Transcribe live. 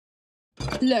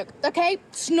Look, okay?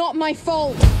 It's not my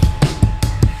fault.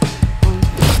 1,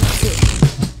 2,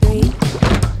 3.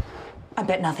 I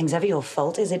bet nothing's ever your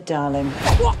fault, is it, darling?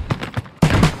 What?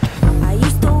 I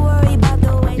used to worry about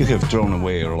the way You have thrown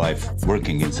away your life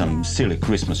working in some silly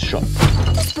Christmas shop.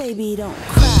 baby don't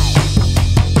cry.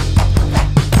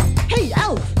 Hey,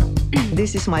 Elf!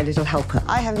 This is my little helper.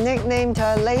 I have nicknamed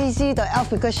her Lazy the Elf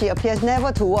because she appears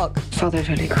never to work. Father, if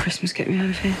only Christmas get me out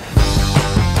of here.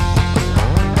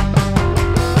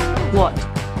 What?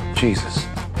 Jesus,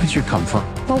 where'd you come from?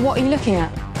 Well, what are you looking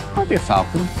at? Might be a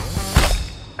falcon.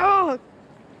 Oh,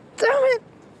 damn it.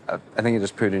 I think it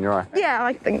just pooed in your eye. Yeah,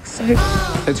 I think so.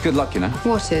 It's good luck, you know.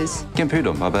 What is? Getting pooed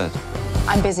on by a bird.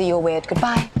 I'm busy, you're weird.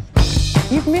 Goodbye.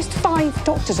 You've missed 5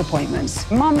 doctor's appointments.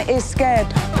 Mum is scared.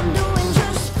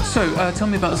 So, tell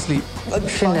me about sleep.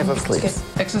 She never sleeps.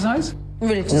 Exercise?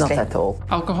 Religiously. Not at all.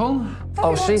 Alcohol?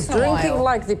 Oh, she's in a while. drinking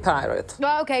like the pirate.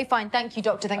 Well, okay, fine. Thank you,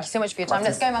 Doctor. Thank you so much for your time.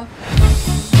 Let's go, Mum.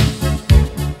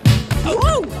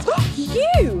 Whoa!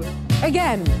 You!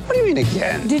 Again. What do you mean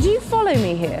again? Did you follow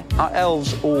me here? Are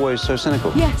elves always so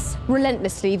cynical? Yes,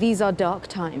 relentlessly. These are dark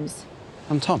times.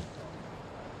 I'm Tom.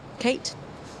 Kate?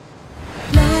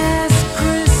 Last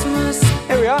Christmas.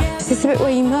 Here we are. Is this the bit where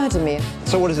you murder me?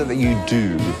 So what is it that you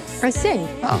do? I sing.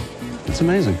 Oh, it's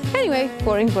amazing. Anyway,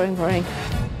 boring.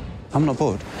 I'm not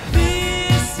bored.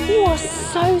 You are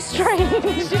so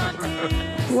strange.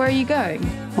 Where are you going?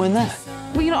 When there?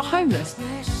 Well, you're not homeless.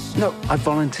 No, I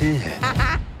volunteer here.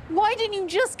 Why didn't you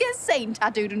just get Satan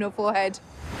tattooed on your forehead?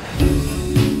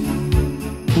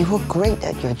 You were great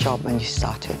at your job when you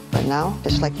started, but now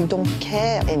it's like you don't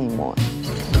care anymore.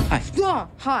 Oh,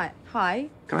 hi.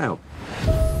 Can I help?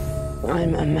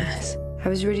 I'm a mess. I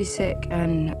was really sick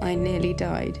and I nearly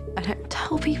died. I don't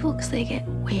tell people because they get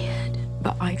weird,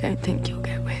 but I don't think you'll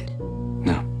get weird.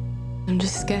 No. I'm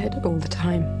just scared all the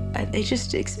time. They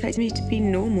just expect me to be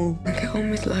normal and get on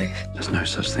with life. There's no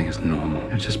such thing as normal.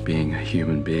 Just being a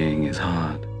human being is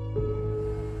hard.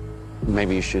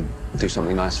 Maybe you should do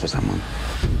something nice for someone.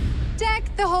 Deck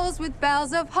the halls with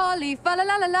bells of holly, fa la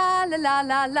la la la la la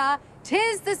la la.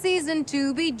 'Tis the season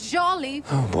to be jolly.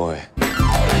 Oh, boy.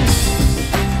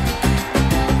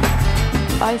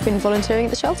 I've been volunteering at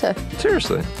the shelter.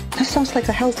 Seriously? That sounds like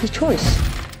a healthy choice.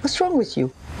 What's wrong with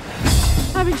you?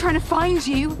 I've been trying to find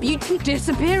you, but you keep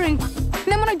disappearing. And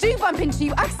then when I do bump into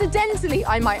you, accidentally,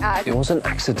 I might add. It wasn't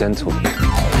accidental.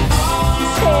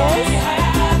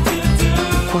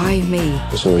 Why me?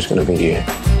 It's always going to be you.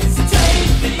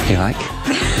 You like?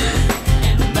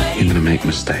 You're going to make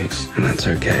mistakes, and that's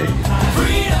okay.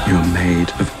 You're made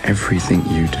of everything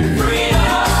you do.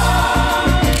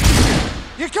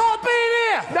 You can't be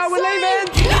here! No, we're leaving!